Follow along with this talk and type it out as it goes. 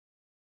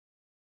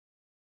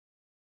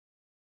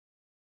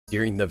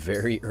During the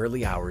very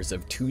early hours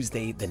of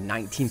Tuesday, the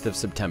 19th of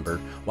September,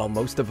 while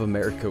most of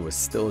America was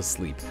still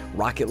asleep,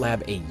 Rocket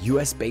Lab, a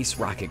US-based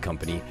rocket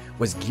company,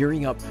 was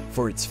gearing up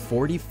for its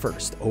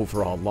 41st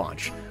overall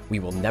launch. We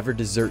will never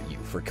desert you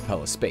for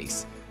Capella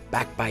Space.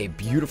 Backed by a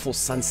beautiful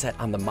sunset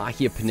on the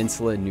MAHIA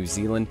Peninsula in New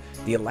Zealand,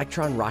 the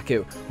Electron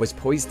rocket was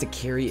poised to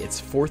carry its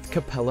fourth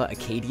Capella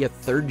Acadia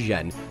 3rd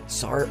Gen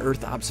SAR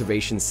Earth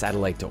observation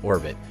satellite to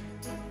orbit.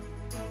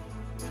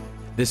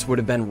 This would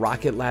have been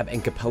Rocket Lab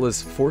and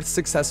Capella's 4th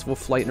successful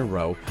flight in a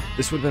row.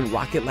 This would have been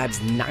Rocket Lab's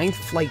 9th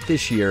flight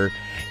this year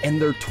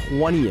and their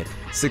 20th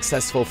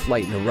successful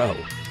flight in a row.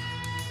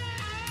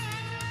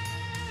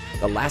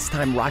 The last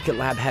time Rocket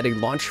Lab had a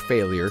launch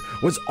failure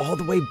was all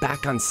the way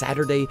back on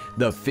Saturday,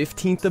 the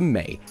 15th of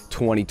May,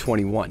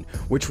 2021,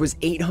 which was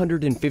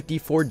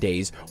 854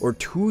 days or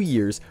 2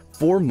 years,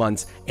 4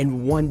 months,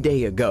 and 1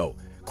 day ago.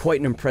 Quite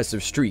an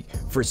impressive streak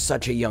for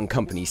such a young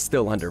company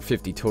still under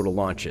 50 total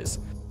launches.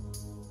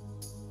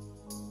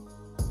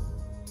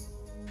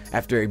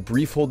 After a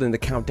brief hold in the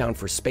countdown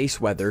for space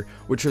weather,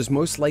 which was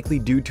most likely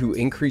due to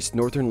increased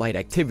northern light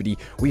activity,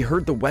 we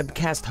heard the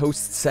webcast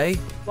host say,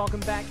 "Welcome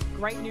back.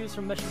 Great news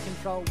from Mission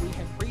Control. We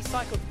have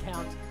recycled the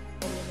count,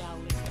 and we are now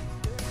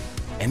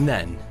listening." And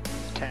then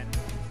 10,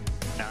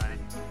 9,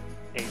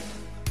 8,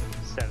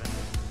 7,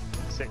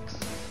 6,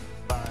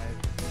 5,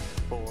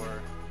 4,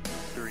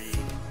 3,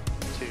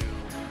 2,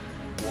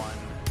 1.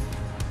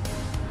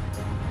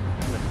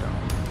 Liftoff.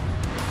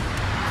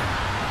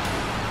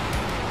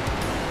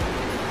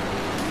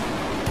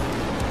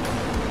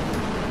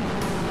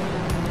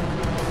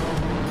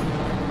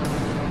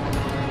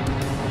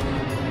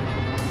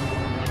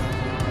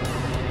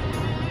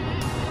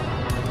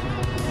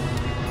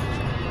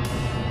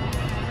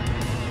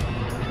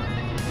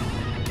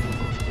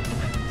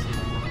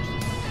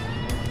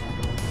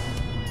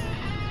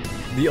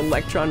 The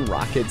Electron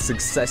rocket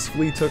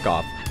successfully took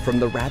off from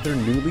the rather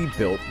newly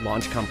built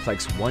Launch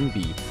Complex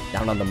 1B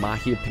down on the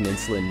MAHIA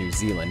Peninsula in New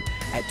Zealand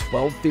at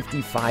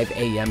 12:55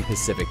 a.m.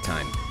 Pacific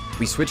time.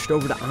 We switched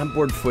over to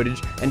onboard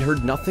footage and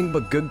heard nothing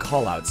but good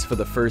callouts for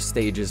the first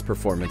stage's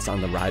performance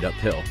on the ride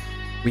uphill.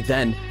 We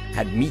then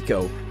had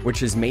MECO,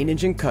 which is main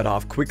engine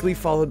cutoff, quickly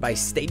followed by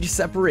stage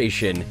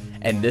separation,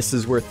 and this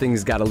is where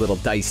things got a little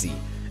dicey.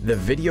 The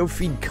video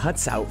feed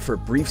cuts out for a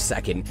brief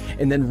second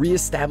and then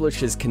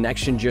reestablishes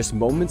connection just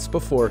moments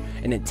before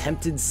an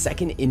attempted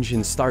second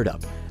engine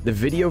startup. The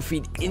video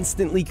feed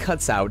instantly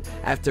cuts out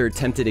after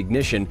attempted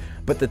ignition,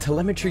 but the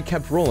telemetry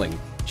kept rolling,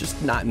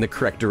 just not in the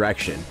correct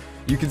direction.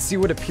 You can see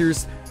what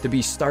appears to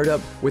be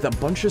startup with a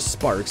bunch of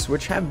sparks,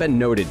 which have been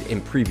noted in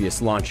previous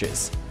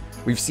launches.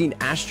 We've seen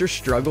Astra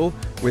struggle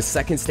with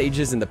second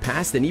stages in the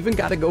past and even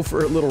got to go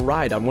for a little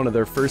ride on one of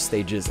their first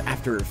stages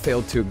after it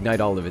failed to ignite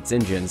all of its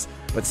engines,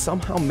 but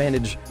somehow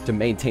managed to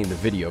maintain the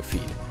video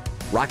feed.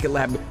 Rocket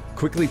Lab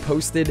quickly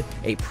posted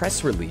a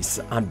press release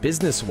on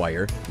Business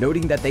Wire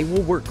noting that they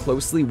will work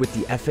closely with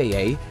the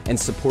FAA and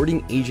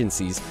supporting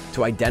agencies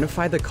to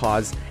identify the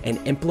cause and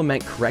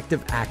implement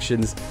corrective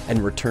actions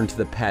and return to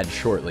the pad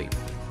shortly.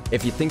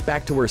 If you think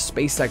back to where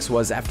SpaceX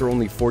was after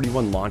only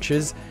 41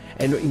 launches,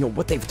 and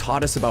what they've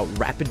taught us about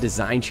rapid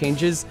design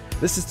changes,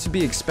 this is to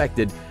be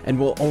expected and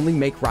will only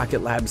make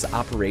Rocket Lab's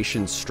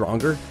operations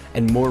stronger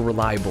and more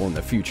reliable in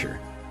the future.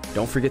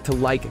 Don't forget to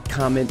like,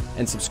 comment,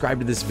 and subscribe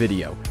to this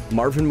video.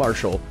 Marvin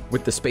Marshall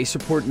with the Space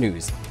Report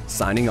News,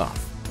 signing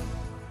off.